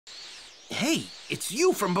Hey, it's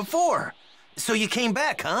you from before. So you came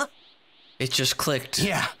back, huh? It just clicked.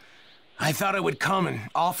 Yeah. I thought I would come and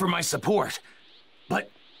offer my support. But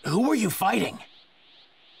who were you fighting?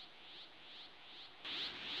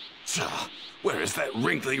 Where is that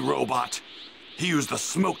wrinkly robot? He used the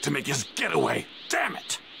smoke to make his getaway. Damn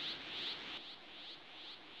it!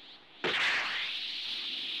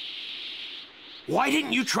 Why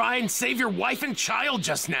didn't you try and save your wife and child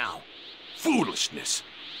just now? Foolishness.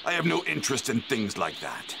 I have no interest in things like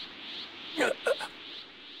that.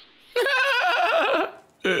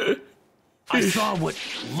 I saw what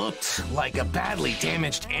looked like a badly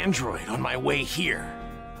damaged android on my way here.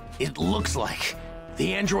 It looks like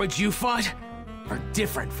the androids you fought are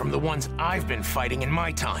different from the ones I've been fighting in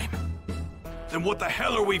my time. Then what the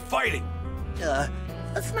hell are we fighting?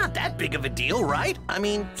 That's not that big of a deal, right? I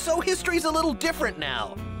mean, so history's a little different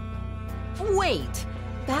now. Wait,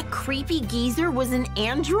 that creepy geezer was an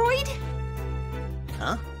android?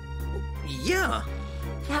 Huh? Yeah.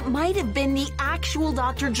 That might have been the actual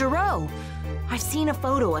Dr. Gero. I've seen a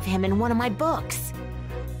photo of him in one of my books.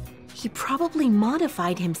 He probably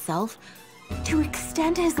modified himself to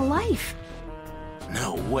extend his life.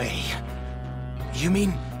 No way. You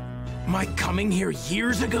mean my coming here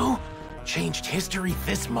years ago changed history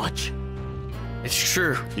this much? It's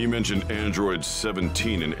true. He mentioned androids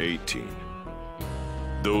 17 and 18.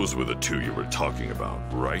 Those were the two you were talking about,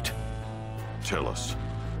 right? Tell us,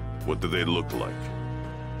 what do they look like?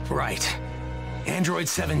 Right. Android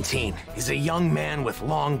 17 is a young man with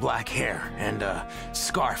long black hair and a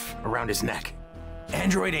scarf around his neck.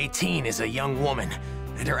 Android 18 is a young woman,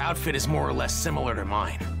 and her outfit is more or less similar to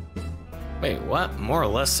mine. Wait, what? More or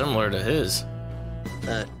less similar to his.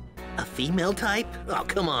 A female type? Oh,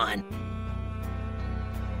 come on.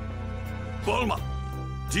 Bulma,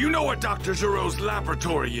 do you know where Dr. Gero's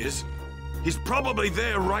laboratory is? He's probably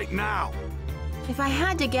there right now. If I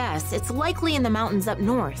had to guess, it's likely in the mountains up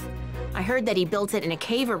north. I heard that he built it in a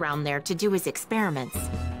cave around there to do his experiments.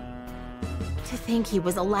 To think he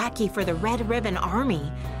was a lackey for the Red Ribbon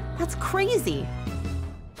Army. That's crazy.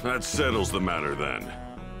 That settles the matter then.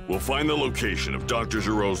 We'll find the location of Dr.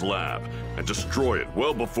 Gero's lab and destroy it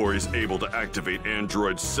well before he's able to activate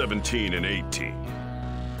androids 17 and 18.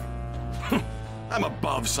 I'm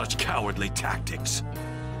above such cowardly tactics.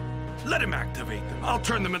 Let him activate them. I'll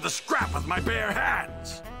turn them into scrap with my bare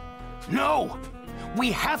hands. No!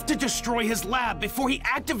 We have to destroy his lab before he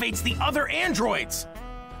activates the other androids!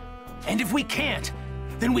 And if we can't,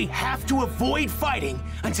 then we have to avoid fighting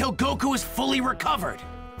until Goku is fully recovered.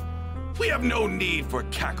 We have no need for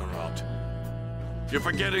Kakarot. You're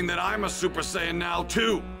forgetting that I'm a Super Saiyan now,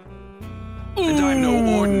 too. And I'm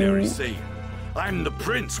no ordinary Saiyan. I'm the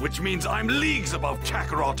Prince, which means I'm leagues above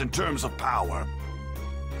Kakarot in terms of power.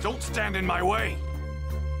 Don't stand in my way.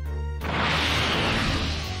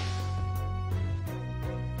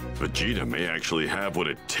 Vegeta may actually have what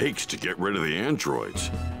it takes to get rid of the androids.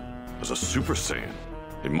 As a Super Saiyan,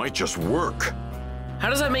 it might just work. How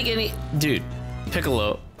does that make any... Dude,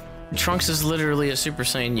 Piccolo, Trunks is literally a Super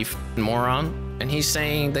Saiyan, you f***ing moron. And he's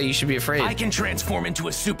saying that you should be afraid. I can transform into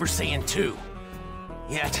a Super Saiyan too.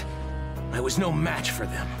 Yet, I was no match for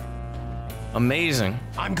them. Amazing.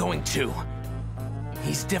 I'm going too.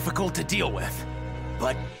 He's difficult to deal with,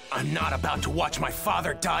 but I'm not about to watch my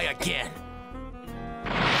father die again.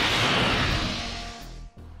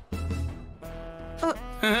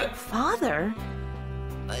 Father?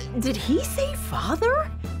 Did he say father?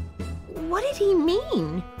 What did he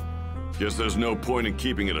mean? Guess there's no point in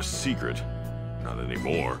keeping it a secret. Not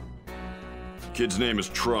anymore. Kid's name is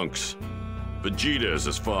Trunks. Vegeta is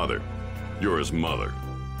his father. You're his mother.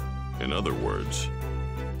 In other words,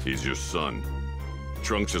 he's your son.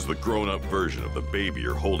 Trunks is the grown-up version of the baby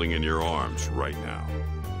you're holding in your arms right now.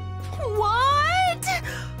 What?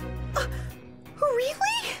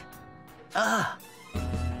 Really?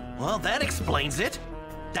 Well, that explains it.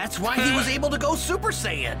 That's why he was able to go Super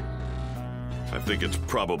Saiyan. I think it's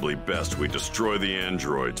probably best we destroy the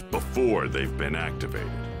androids before they've been activated.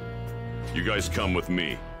 You guys come with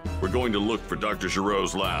me. We're going to look for Dr.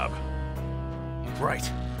 Gero's lab.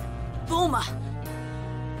 Right. Bulma,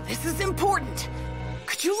 this is important.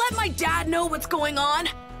 Could you let my dad know what's going on?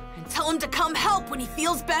 And tell him to come help when he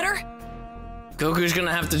feels better? Goku's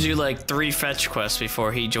gonna have to do like 3 fetch quests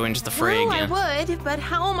before he joins the fray again. I would, but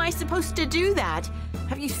how am I supposed to do that?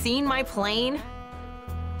 Have you seen my plane?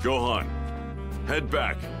 Gohan, head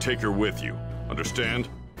back and take her with you. Understand?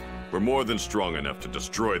 We're more than strong enough to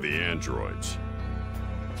destroy the androids.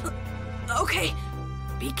 Okay,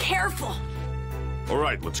 be careful. All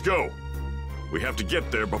right, let's go. We have to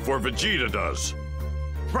get there before Vegeta does.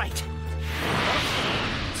 Right.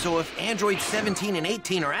 So if androids 17 and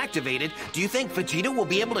 18 are activated, do you think Vegeta will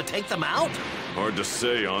be able to take them out? Hard to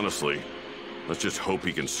say, honestly. Let's just hope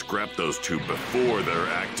he can scrap those two before they're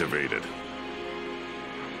activated.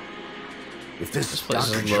 If this place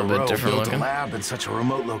is Dr. a little bit Gero different built a looking. lab in such a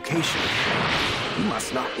remote location, he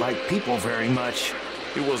must not like people very much.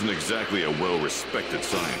 He wasn't exactly a well-respected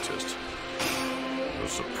scientist. No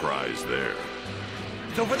surprise there.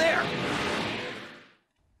 It's over there.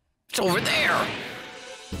 It's over there.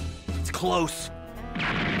 It's close.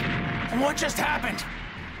 What just happened?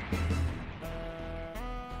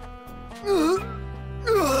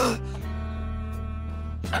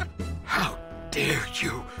 How dare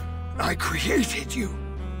you? I created you.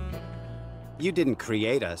 You didn't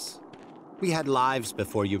create us. We had lives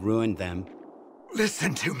before you ruined them.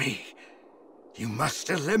 Listen to me. You must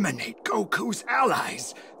eliminate Goku's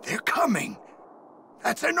allies. They're coming.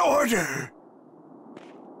 That's an order.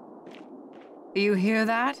 You hear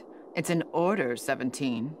that? It's an order,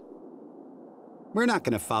 17. We're not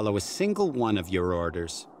gonna follow a single one of your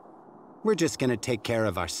orders. We're just gonna take care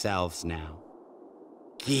of ourselves now.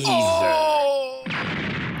 Oh!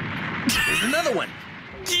 There's another one.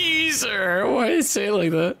 Geezer! Why do you say it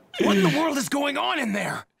like that? What in the world is going on in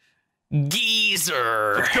there?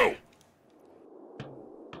 Geezer! Let's go!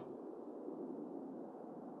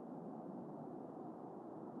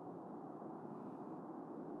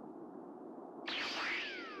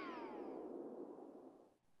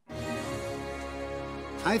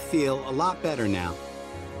 I feel a lot better now.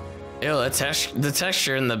 Ew, the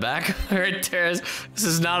texture in the back right there is, this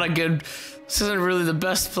is not a good, this isn't really the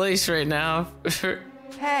best place right now.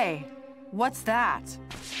 Hey, what's that?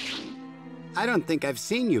 I don't think I've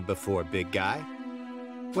seen you before, big guy.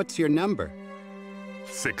 What's your number?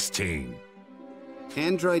 16.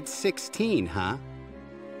 Android 16, huh?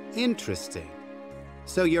 Interesting.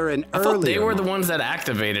 So you're an I thought earlier they were the one. ones that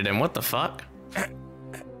activated him, what the fuck?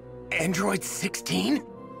 Android 16?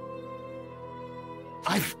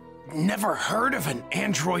 I've never heard of an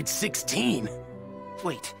Android 16.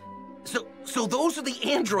 Wait, so those are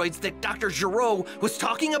the androids that Dr. Gero was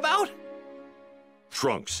talking about?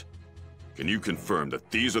 Trunks, can you confirm that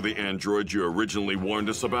these are the androids you originally warned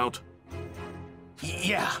us about?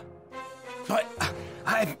 Yeah, but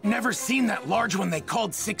I've never seen that large one they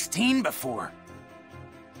called 16 before.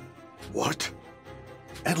 What?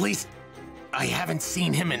 At least, I haven't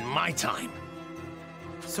seen him in my time.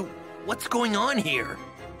 So what's going on here?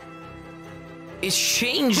 It's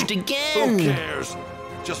changed Who again! cares?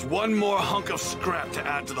 Just one more hunk of scrap to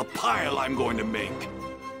add to the pile I'm going to make.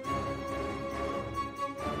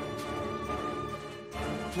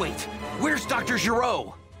 Wait, where's Dr.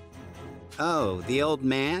 Gero? Oh, the old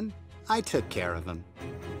man? I took care of him.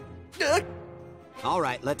 All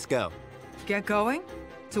right, let's go. Get going?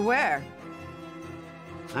 To where?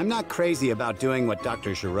 I'm not crazy about doing what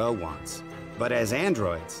Dr. Gero wants, but as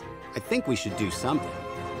androids, I think we should do something.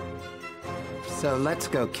 So let's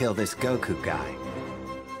go kill this Goku guy.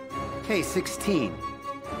 Hey, 16.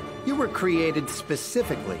 You were created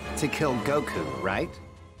specifically to kill Goku, right?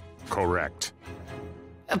 Correct.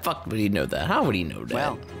 How the fuck would he know that? How would he know that?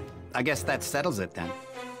 Well, I guess that settles it then.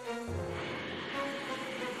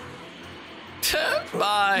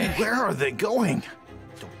 Bye! Where are they going?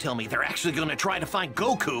 Don't tell me they're actually gonna try to find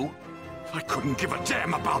Goku. I couldn't give a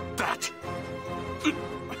damn about that.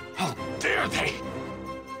 How dare they?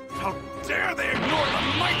 How dare they ignore the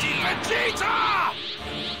mighty Vegeta!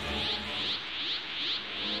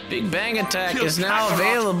 Big Bang Attack Kill is now Kakarot.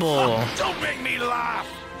 available. Don't make me laugh!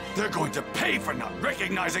 They're going to pay for not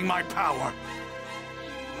recognizing my power.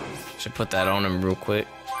 Should put that on him real quick.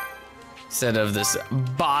 Instead of this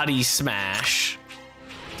body smash.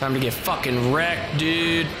 Time to get fucking wrecked,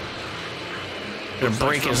 dude. Gonna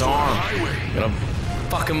break his arm. Gonna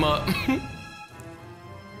fuck him up.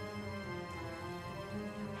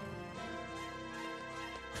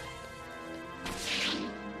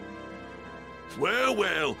 Well,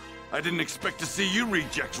 well, I didn't expect to see you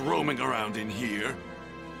rejects roaming around in here.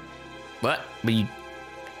 What? But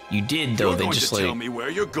you did though. You're They going just to like tell me where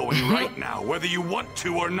you're going right now, whether you want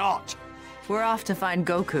to or not. We're off to find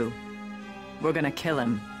Goku. We're gonna kill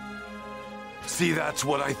him. See, that's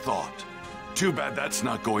what I thought. Too bad that's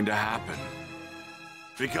not going to happen.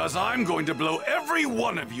 Because I'm going to blow every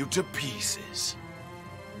one of you to pieces.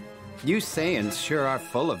 You Saiyans sure are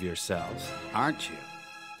full of yourselves, aren't you?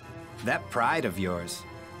 That pride of yours,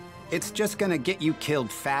 it's just gonna get you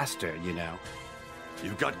killed faster, you know.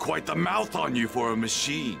 You've got quite the mouth on you for a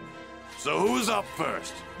machine. So who's up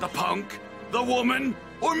first? The punk? The woman?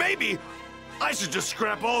 Or maybe I should just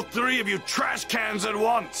scrap all three of you trash cans at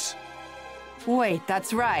once. Wait,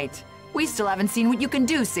 that's right. We still haven't seen what you can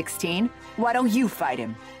do, 16. Why don't you fight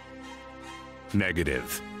him?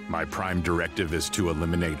 Negative. My prime directive is to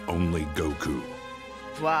eliminate only Goku.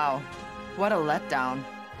 Wow, what a letdown.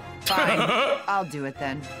 Fine, I'll do it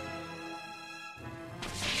then.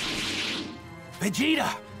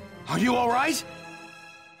 Vegeta, are you all right?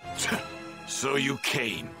 So you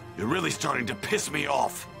came. You're really starting to piss me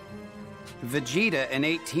off. Vegeta and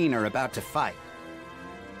 18 are about to fight.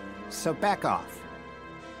 So back off.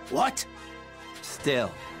 What?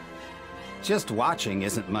 Still, just watching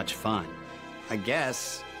isn't much fun. I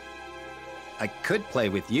guess I could play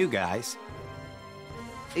with you guys.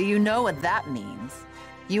 You know what that means.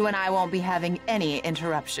 You and I won't be having any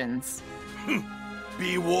interruptions.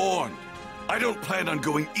 Be warned. I don't plan on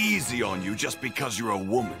going easy on you just because you're a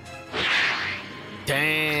woman.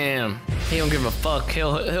 Damn. He don't give a fuck.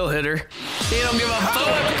 He'll hit her. He don't give a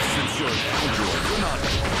fuck. Since you're an android, you're not...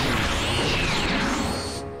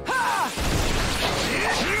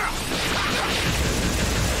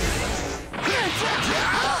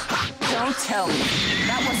 Don't tell me.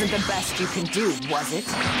 That wasn't the best you can do, was it?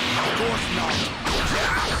 Of course not.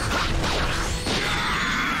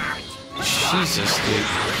 Jesus, dude.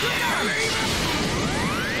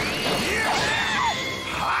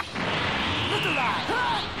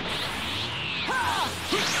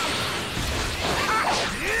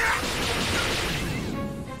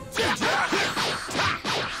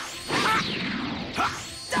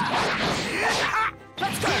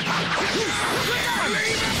 Let's go!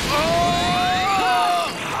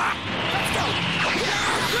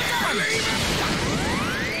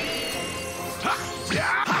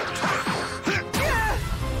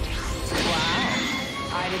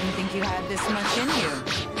 You had this much in you.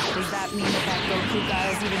 Does that mean that Goku guy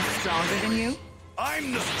is even stronger than you?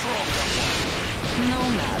 I'm the stronger one. No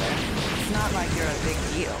matter. It's not like you're a big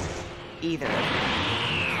deal. Either.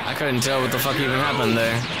 I couldn't tell what the fuck even happened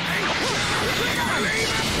there.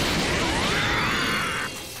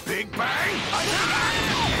 Big Bang? I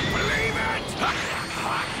can't believe it!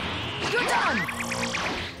 You're done!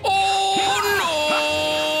 Oh no!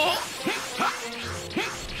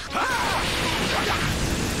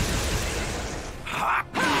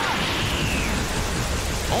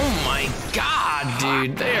 Oh my god,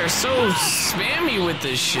 dude. They are so spammy with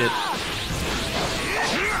this shit. I'm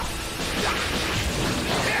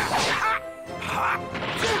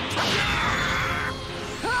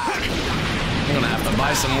gonna have to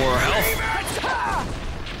buy some more health.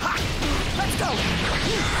 Let's go!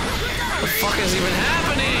 What the fuck is even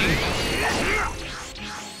happening?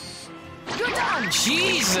 You're done!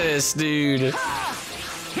 Jesus, dude.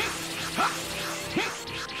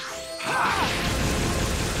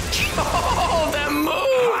 Oh, that move!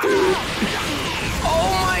 Oh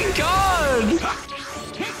my god!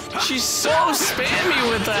 She's so spammy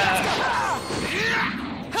with that.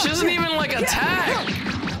 She doesn't even like attack.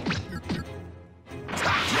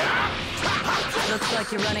 Looks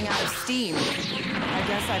like you're running out of steam. I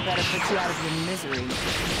guess I better put you out of your misery.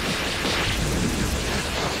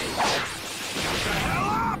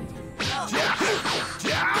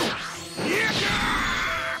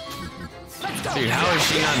 Dude, how is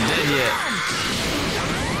she not dead yet?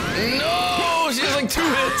 No! She has like 2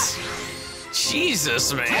 hits!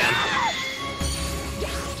 Jesus, man.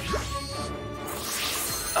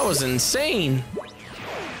 That was insane.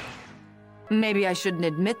 Maybe I shouldn't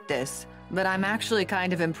admit this, but I'm actually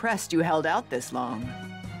kind of impressed you held out this long.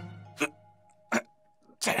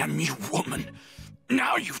 Damn you, woman.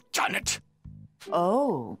 Now you've done it.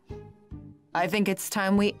 Oh. I think it's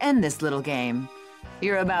time we end this little game.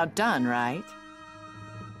 You're about done, right?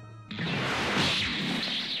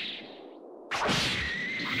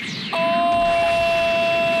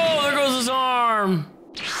 Oh! There goes his arm!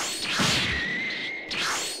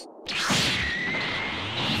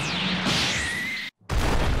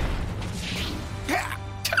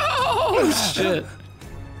 Oh, shit.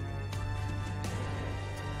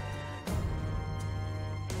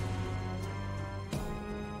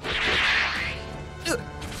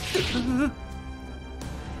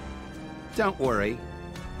 Don't worry,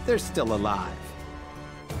 they're still alive.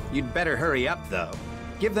 You'd better hurry up, though.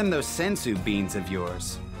 Give them those sensu beans of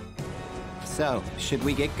yours. So, should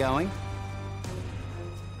we get going?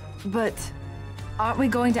 But aren't we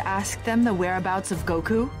going to ask them the whereabouts of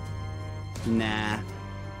Goku? Nah.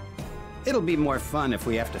 It'll be more fun if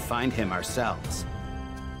we have to find him ourselves.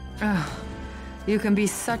 Ugh. You can be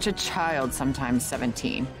such a child sometimes,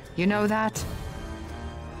 17. You know that?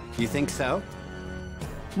 You think so?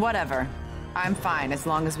 Whatever. I'm fine as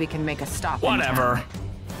long as we can make a stop. Whatever.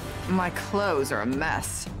 My clothes are a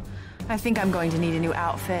mess. I think I'm going to need a new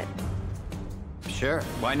outfit. Sure,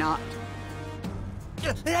 why not?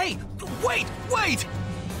 Hey, wait, wait!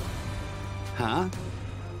 Huh?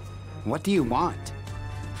 What do you want?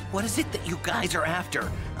 What is it that you guys are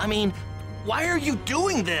after? I mean, why are you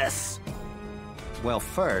doing this? Well,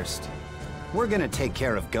 first, we're gonna take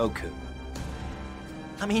care of Goku.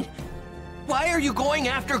 I mean, why are you going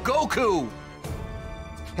after Goku?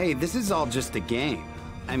 Hey, this is all just a game.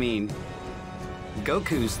 I mean,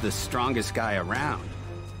 Goku's the strongest guy around.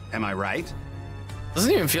 Am I right?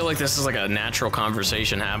 Doesn't even feel like this is like a natural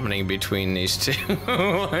conversation happening between these two.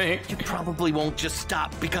 Like... You probably won't just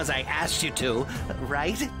stop because I asked you to,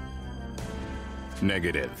 right?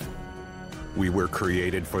 Negative. We were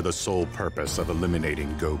created for the sole purpose of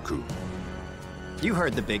eliminating Goku. You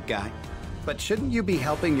heard the big guy. But shouldn't you be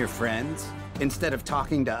helping your friends instead of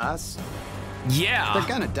talking to us? Yeah. They're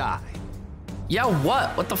gonna die. Yeah,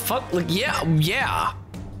 what? What the fuck? Like, yeah.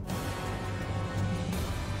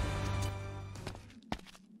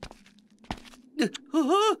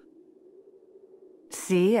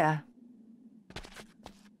 See ya.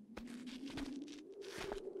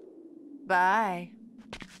 Bye.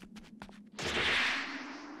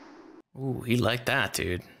 Ooh, he liked that,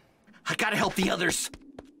 dude. I gotta help the others.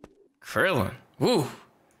 Krillin. Woo.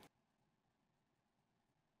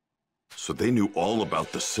 So they knew all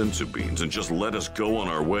about the senzu beans and just let us go on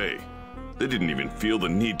our way. They didn't even feel the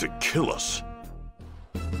need to kill us.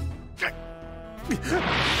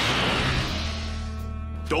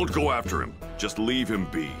 Don't go after him. Just leave him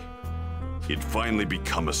be. He'd finally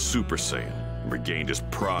become a Super Saiyan and regained his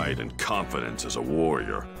pride and confidence as a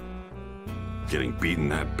warrior. Getting beaten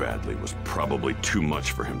that badly was probably too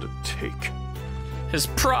much for him to take. His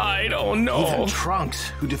pride, oh no. Even Trunks,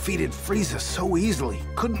 who defeated Frieza so easily,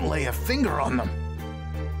 couldn't lay a finger on them.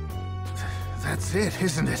 That's it,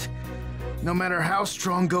 isn't it? No matter how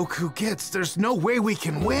strong Goku gets, there's no way we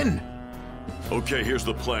can win. Okay, here's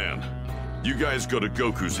the plan. You guys go to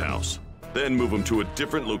Goku's house, then move him to a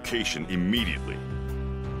different location immediately.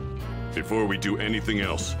 Before we do anything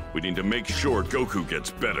else, we need to make sure Goku gets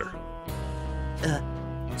better.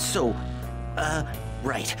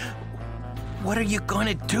 Right. What are you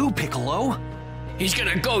gonna do, Piccolo? He's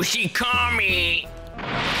gonna go see Kami.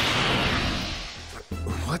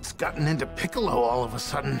 What's gotten into Piccolo all of a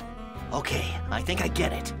sudden? Okay, I think I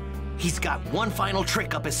get it. He's got one final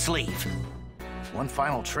trick up his sleeve. One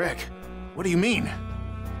final trick? What do you mean?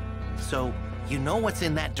 So, you know what's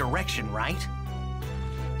in that direction, right?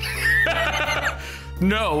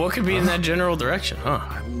 No, what could be in that general direction, huh?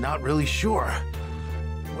 I'm not really sure.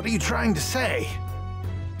 What are you trying to say?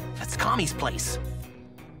 That's Kami's place.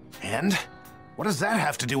 And? What does that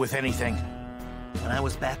have to do with anything? When I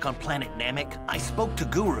was back on planet Namek, I spoke to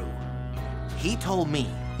Guru. He told me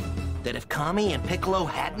that if Kami and Piccolo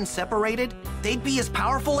hadn't separated, they'd be as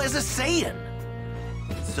powerful as a Saiyan.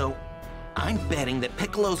 So, I'm betting that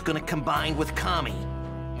Piccolo's gonna combine with Kami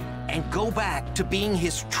and go back to being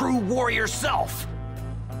his true warrior self.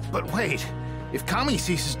 But wait, if Kami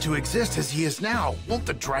ceases to exist as he is now, won't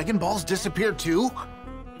the Dragon Balls disappear too?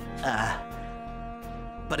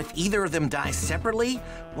 But if either of them die separately,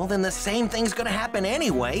 well then the same thing's gonna happen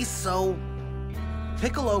anyway, so...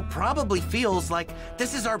 Piccolo probably feels like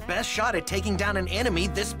this is our best shot at taking down an enemy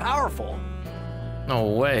this powerful. No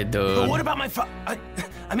way, dude. But what about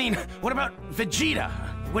what about Vegeta?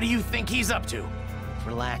 What do you think he's up to?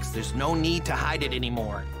 Relax, there's no need to hide it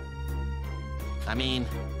anymore. I mean,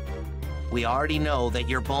 we already know that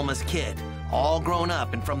you're Bulma's kid, all grown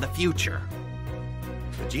up and from the future.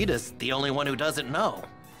 Vegeta's the only one who doesn't know.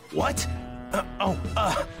 What?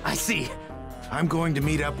 I see. I'm going to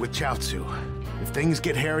meet up with Chaozu. If things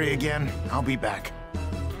get hairy again, I'll be back.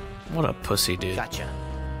 What a pussy, dude. Gotcha.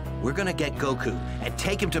 We're gonna get Goku and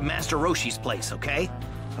take him to Master Roshi's place, okay?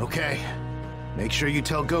 Okay. Make sure you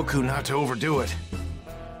tell Goku not to overdo it.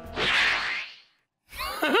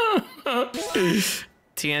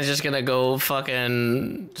 Tien's just gonna go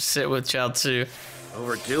fucking sit with Chaozu.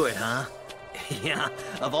 Overdo it, huh? Yeah,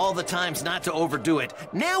 of all the times not to overdo it,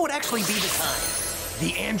 now would actually be the time.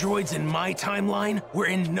 The androids in my timeline were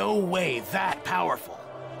in no way that powerful.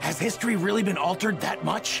 Has history really been altered that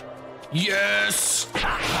much? Yes!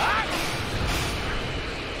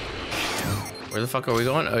 Where the fuck are we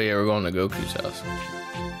going? Oh yeah, we're going to Goku's house.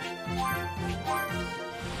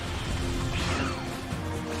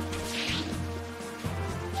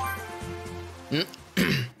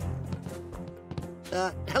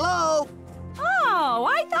 Hello? Oh,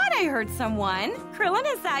 I thought I heard someone. Krillin,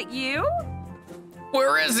 is that you?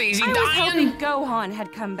 Where is he? Is he I was dying? hoping Gohan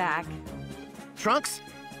had come back. Trunks,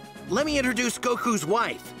 let me introduce Goku's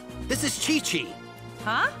wife. This is Chi-Chi.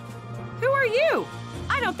 Huh? Who are you?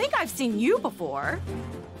 I don't think I've seen you before.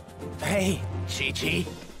 Hey, Chi-Chi?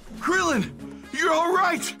 Krillin, you're all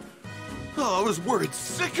right. Oh, I was worried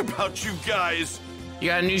sick about you guys. You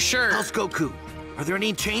got a new shirt. How's Goku? Are there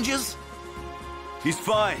any changes? He's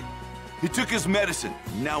fine. He took his medicine.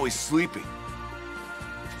 Now he's sleeping.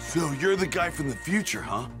 So you're the guy from the future,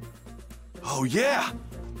 huh? Oh yeah.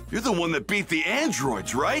 You're the one that beat the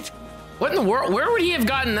androids, right? What in the world? Where would he have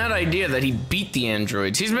gotten that idea that he beat the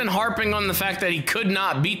androids? He's been harping on the fact that he could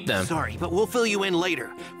not beat them. Sorry, but we'll fill you in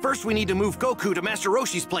later. First, we need to move Goku to Master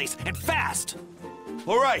Roshi's place, and fast!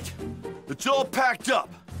 All right. It's all packed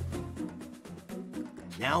up.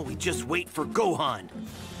 Now we just wait for Gohan.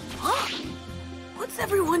 Huh? What's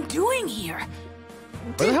everyone doing here?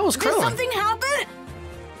 Where the hell is Krillin? Did something happen?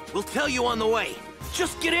 We'll tell you on the way.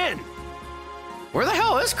 Just get in. Where the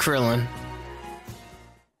hell is Krillin?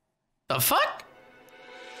 The fuck?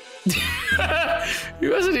 He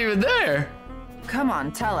wasn't even there. Come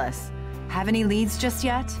on, tell us. Have any leads just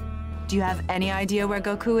yet? Do you have any idea where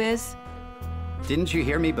Goku is? Didn't you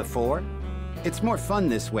hear me before? It's more fun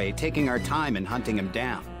this way, taking our time and hunting him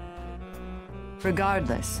down.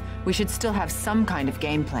 Regardless, we should still have some kind of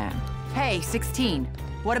game plan. Hey, 16,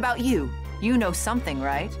 what about you? You know something,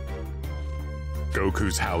 right?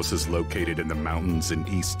 Goku's house is located in the mountains in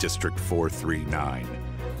East District 439.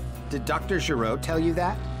 Did Dr. Gero tell you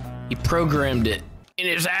that? He programmed it in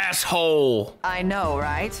his asshole. I know,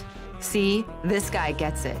 right? See, this guy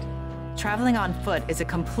gets it. Traveling on foot is a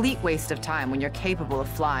complete waste of time when you're capable of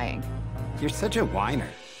flying. You're such a whiner.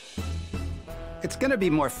 It's gonna be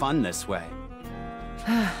more fun this way.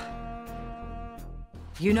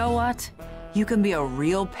 You know what? You can be a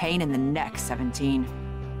real pain in the neck, 17.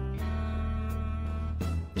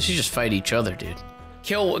 They should just fight each other, dude.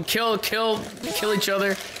 Kill each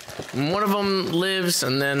other. And one of them lives,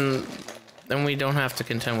 and then we don't have to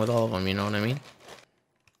contend with all of them. You know what I mean?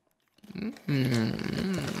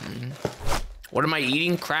 What am I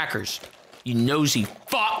eating? Crackers. You nosy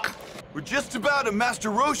fuck. We're just about at Master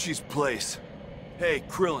Roshi's place. Hey,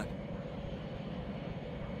 Krillin.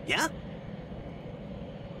 Yeah?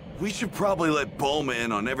 We should probably let Bulma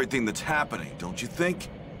in on everything that's happening, don't you think?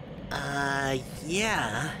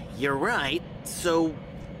 Yeah, you're right. So,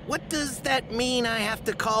 what does that mean I have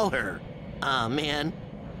to call her? Aw, man.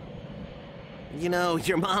 You know,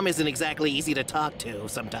 your mom isn't exactly easy to talk to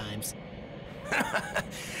sometimes.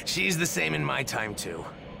 She's the same in my time, too.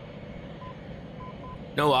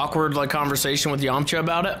 No awkward, like, conversation with Yamcha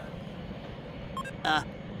about it?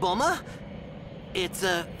 Bulma? It's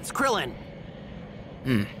Krillin.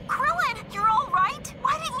 Krillin, you're all right?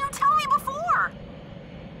 Why didn't you tell me before?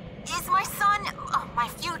 Is my son, my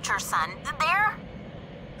future son, there?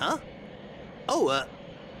 Huh? Oh,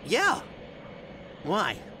 yeah.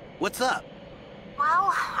 Why? What's up?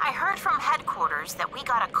 Well, I heard from headquarters that we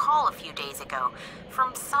got a call a few days ago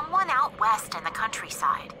from someone out west in the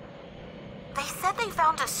countryside. They said they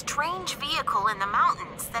found a strange vehicle in the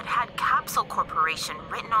mountains that had Capsule Corporation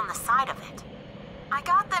written on the side of it. I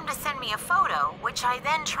got them to send me a photo, which I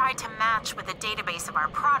then tried to match with a database of our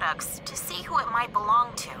products to see who it might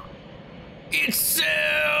belong to. It's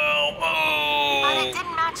Elmo! But it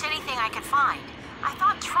didn't match anything I could find. I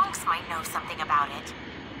thought Trunks might know something about it.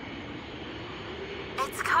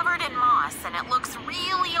 It's covered in moss and it looks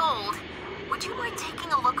really old. Would you mind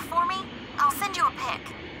taking a look for me? I'll send you a pic.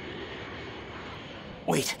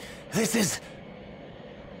 Wait, this is...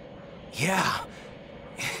 Yeah.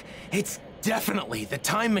 It's definitely the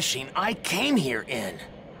time machine I came here in.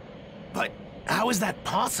 But how is that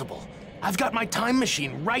possible? I've got my time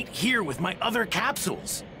machine right here with my other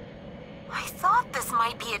capsules. I thought this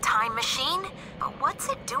might be a time machine, but what's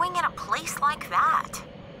it doing in a place like that?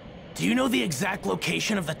 Do you know the exact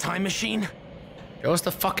location of the time machine? Show us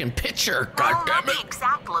the fucking picture, Well, goddammit. not the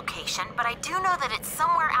exact location, but I do know that it's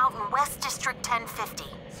somewhere out in West District 1050.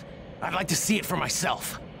 I'd like to see it for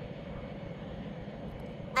myself.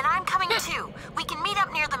 Then I'm coming too. We can meet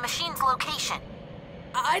up near the machine's location.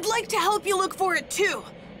 I'd like to help you look for it too.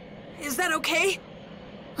 Is that okay?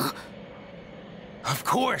 Of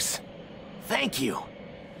course. Thank you.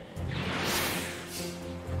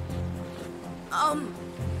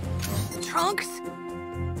 Trunks?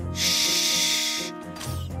 Shh.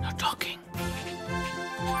 Not talking.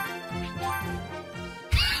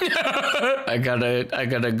 I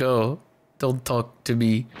gotta go. Don't talk to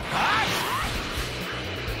me.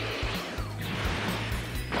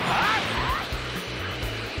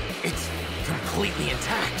 It's completely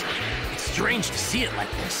intact. It's strange to see it like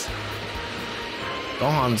this.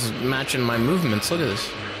 Gohan's matching my movements. Look at this.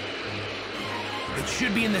 It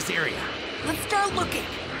should be in this area. Let's start looking.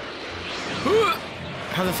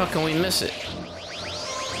 How the fuck can we miss it?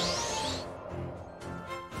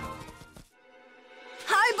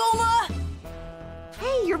 Bulma!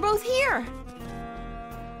 Hey, you're both here.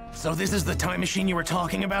 So this is the time machine you were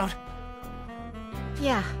talking about?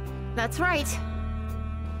 Yeah, that's right.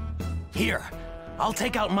 Here, I'll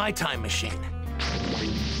take out my time machine.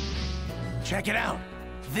 Check it out.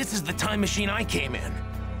 This is the time machine I came in.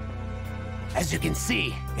 As you can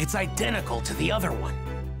see, it's identical to the other one.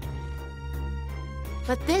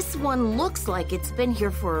 But this one looks like it's been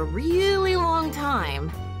here for a really long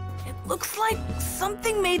time. It looks like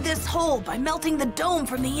something made this hole by melting the dome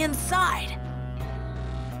from the inside.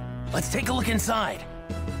 Let's take a look inside.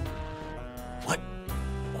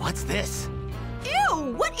 What's this?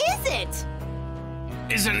 Ew, what is it?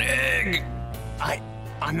 It's an egg.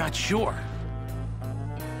 I'm not sure.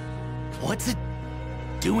 What's it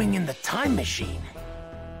doing in the time machine?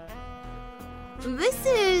 This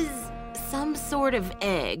is some sort of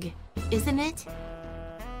egg, isn't it?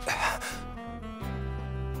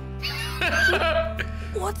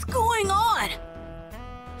 What's going on?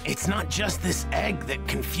 It's not just this egg that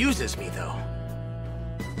confuses me, though.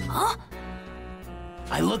 Huh?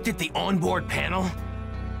 I looked at the onboard panel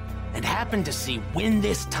and happened to see when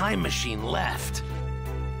this time machine left.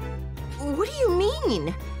 What do you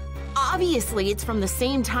mean? Obviously, it's from the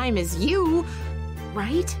same time as you,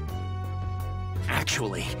 right?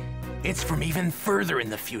 Actually, it's from even further in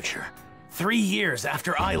the future. 3 years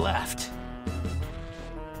after I left.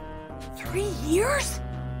 3 years?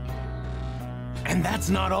 And that's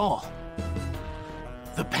not all.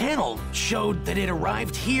 The panel showed that it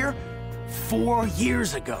arrived here 4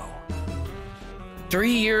 years ago.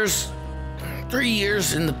 3 years. 3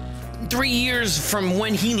 years in the. 3 years from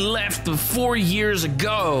when he left 4 years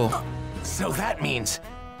ago. So that means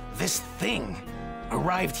this thing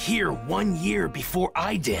arrived here 1 year before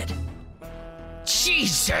I did.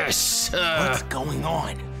 Jesus! What's going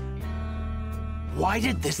on? Why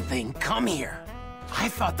did this thing come here? I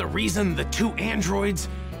thought the reason the 2 androids,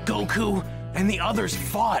 Goku, and the others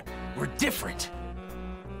fought were different.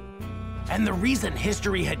 And the reason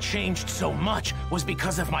history had changed so much was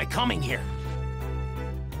because of my coming here.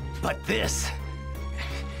 But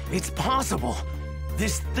it's possible.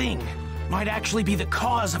 This thing might actually be the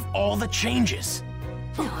cause of all the changes.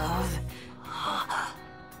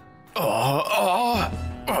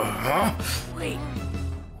 Wait,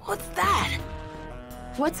 what's that?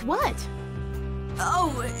 What's what?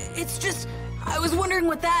 Oh, it's just, I was wondering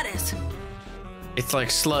what that is. It's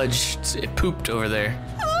like sludge. It pooped over there.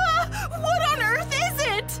 What on earth is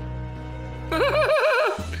it?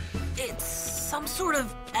 It's some sort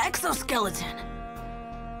of exoskeleton.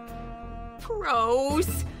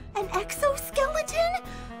 Gross. An exoskeleton?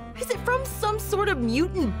 Is it from some sort of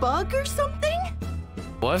mutant bug or something?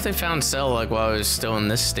 What if they found Cell like while I was still in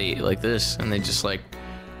this state like this, and they just like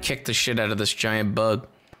kicked the shit out of this giant bug?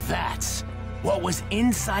 That's what was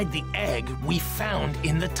inside the egg we found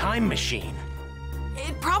in the time machine.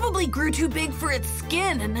 It probably grew too big for its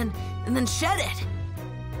skin and then shed it.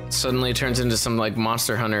 Suddenly it turns into some like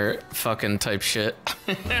Monster Hunter fucking type shit.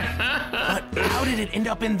 But how did it end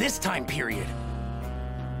up in this time period?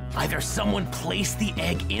 Either someone placed the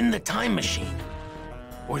egg in the time machine,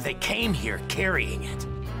 or they came here carrying it.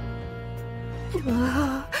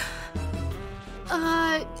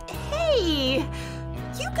 Hey!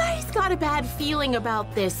 You guys got a bad feeling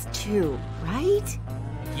about this too, right?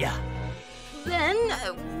 Yeah. Then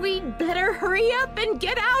we'd better hurry up and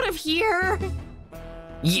get out of here.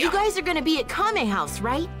 Yeah. You guys are gonna be at Kame House,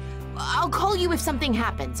 right? I'll call you if something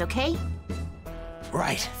happens, okay?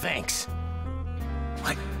 Right, thanks.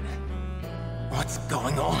 What's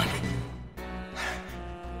going on?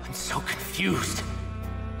 I'm so confused.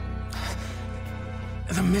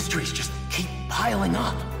 The mysteries just keep piling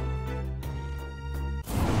up.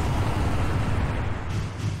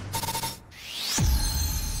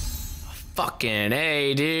 Fucking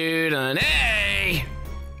A, dude, an A!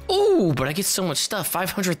 Ooh, but I get so much stuff.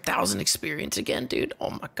 500,000 experience again, dude. Oh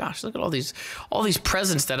my gosh, look at all these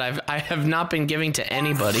presents that I have not been giving to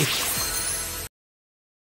anybody.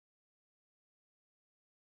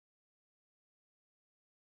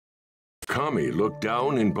 Kami looked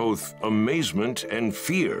down in both amazement and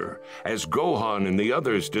fear as Gohan and the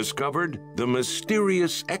others discovered the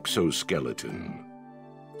mysterious exoskeleton.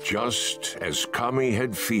 Just as Kami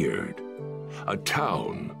had feared, a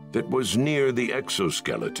town that was near the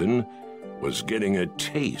exoskeleton was getting a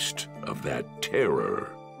taste of that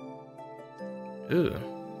terror. Ooh.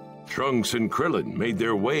 Trunks and Krillin made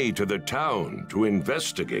their way to the town to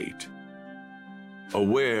investigate.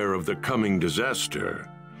 Aware of the coming disaster,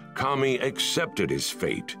 Kami accepted his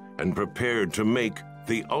fate and prepared to make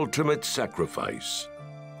the ultimate sacrifice.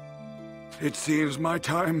 It seems my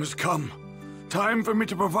time has come. Time for me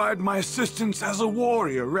to provide my assistance as a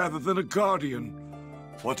warrior rather than a guardian.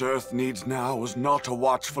 What Earth needs now is not a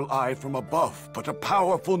watchful eye from above, but a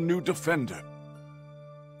powerful new defender.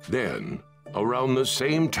 Then, around the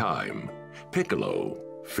same time, Piccolo,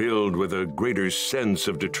 filled with a greater sense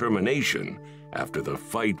of determination after the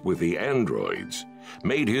fight with the androids,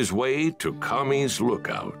 made his way to Kami's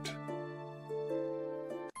lookout.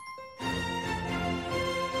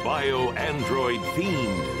 Bio-android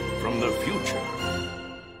fiend from the future.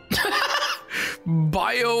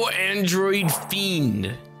 Bio-android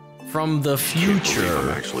fiend from the future. I'm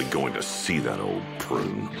actually going to see that old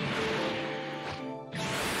prune.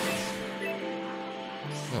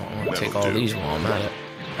 Oh, I'm gonna take all these while I'm at it.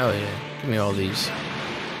 Oh yeah, give me all these.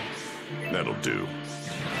 That'll do.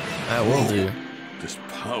 That will do. This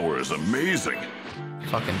power is amazing.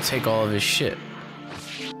 Fucking take all of his shit.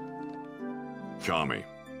 Kami,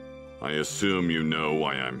 I assume you know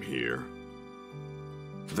why I'm here.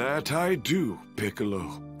 That I do,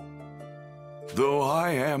 Piccolo. Though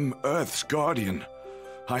I am Earth's guardian,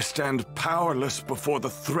 I stand powerless before the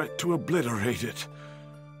threat to obliterate it.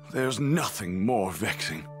 There's nothing more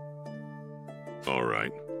vexing. All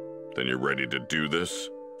right. Then you're ready to do this?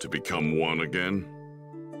 To become one again?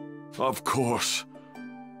 Of course.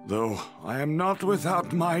 Though I am not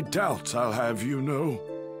without my doubts, I'll have you know.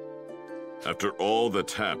 After all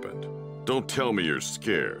that's happened, don't tell me you're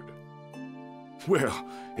scared. Well,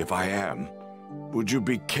 if I am, would you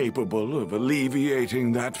be capable of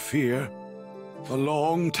alleviating that fear? A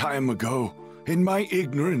long time ago, in my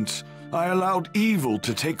ignorance, I allowed evil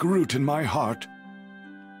to take root in my heart.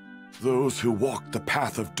 Those who walk the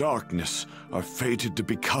path of darkness are fated to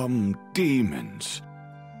become demons.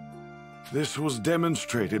 This was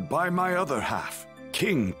demonstrated by my other half,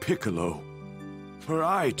 King Piccolo. Were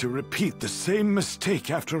I to repeat the same mistake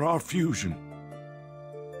after our fusion,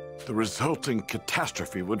 the resulting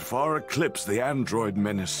catastrophe would far eclipse the android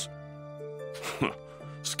menace.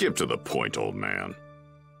 Skip to the point, old man.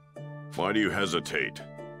 Why do you hesitate?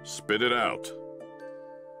 Spit it out.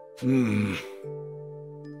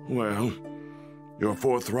 Well, your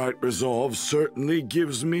forthright resolve certainly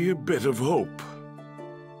gives me a bit of hope.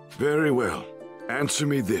 Very well. Answer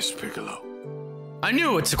me this, Piccolo. I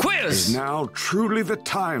knew it's a quiz! Is now truly the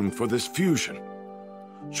time for this fusion?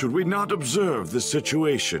 Should we not observe the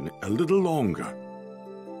situation a little longer?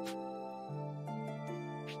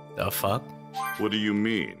 The fuck? What do you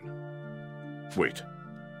mean? Wait,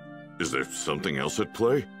 is there something else at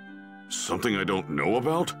play? Something I don't know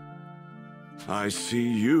about? I see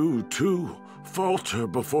you, too, falter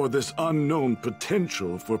before this unknown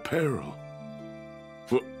potential for peril.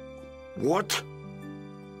 What?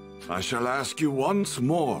 I shall ask you once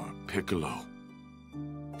more, Piccolo.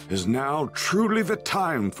 Is now truly the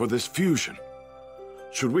time for this fusion?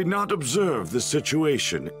 Should we not observe the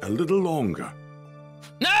situation a little longer?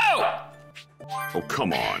 No! Oh,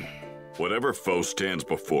 come on. Whatever foe stands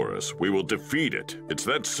before us, we will defeat it. It's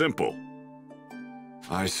that simple.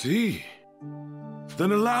 I see.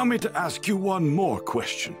 Then allow me to ask you one more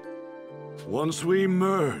question. Once we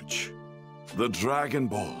merge, the Dragon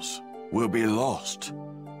Balls will be lost.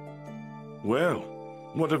 Well,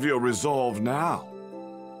 what of your resolve now?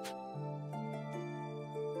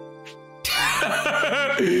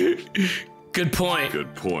 Good point.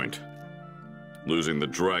 Good point. Losing the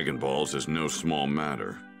Dragon Balls is no small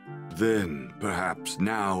matter. Then, perhaps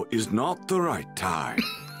now is not the right time.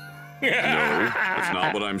 No, that's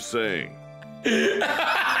not what I'm saying.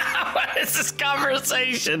 What is this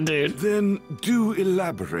conversation, dude? Then do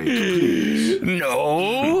elaborate, please.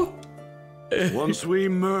 No. Once we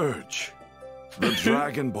merge, the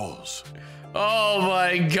Dragon Balls. Oh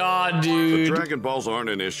my god, dude. The Dragon Balls aren't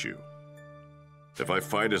an issue. If I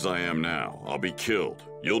fight as I am now, I'll be killed.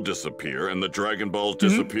 You'll disappear, and the Dragon Balls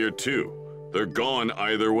disappear too. They're gone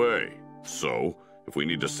either way. So, if we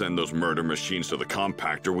need to send those murder machines to the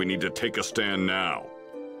compactor, we need to take a stand now.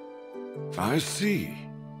 I see.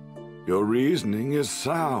 Your reasoning is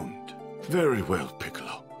sound. Very well,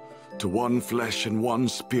 Piccolo. To one flesh and one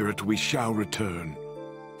spirit we shall return.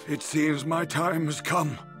 It seems my time has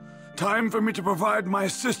come. Time for me to provide my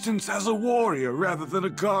assistance as a warrior rather than a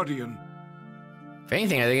guardian. If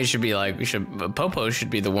anything, I think it should be like, Popo should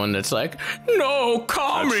be the one that's like, no,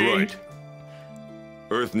 Kami! That's right.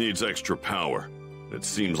 Earth needs extra power. It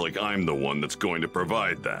seems like I'm the one that's going to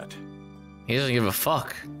provide that. He doesn't give a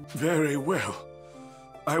fuck. Very well.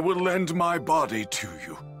 I will lend my body to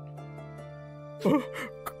you.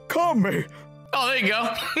 Kami! Oh, there you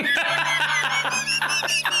go.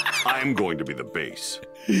 I'm going to be the base.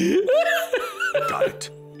 Got it.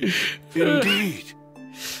 Indeed.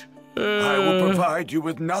 I will provide you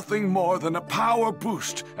with nothing more than a power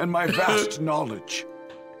boost and my vast knowledge.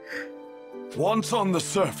 Once on the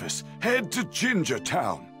surface, head to Ginger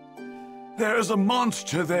Town. There's a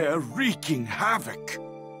monster there wreaking havoc.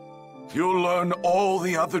 You'll learn all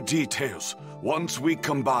the other details once we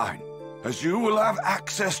combine, as you will have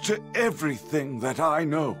access to everything that I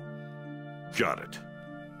know. Got it.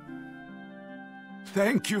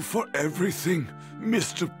 Thank you for everything,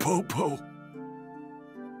 Mr. Popo.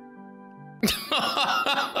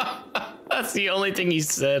 That's the only thing he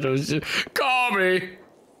said. Was just, call me.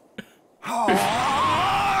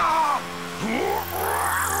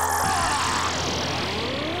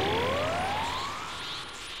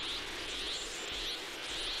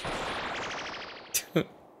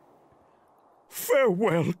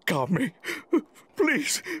 Farewell, Kami.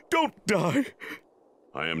 Please, don't die.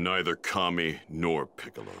 I am neither Kami nor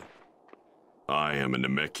Piccolo. I am a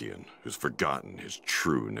Namekian who's forgotten his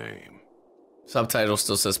true name. Subtitle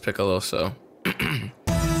still says Piccolo, so.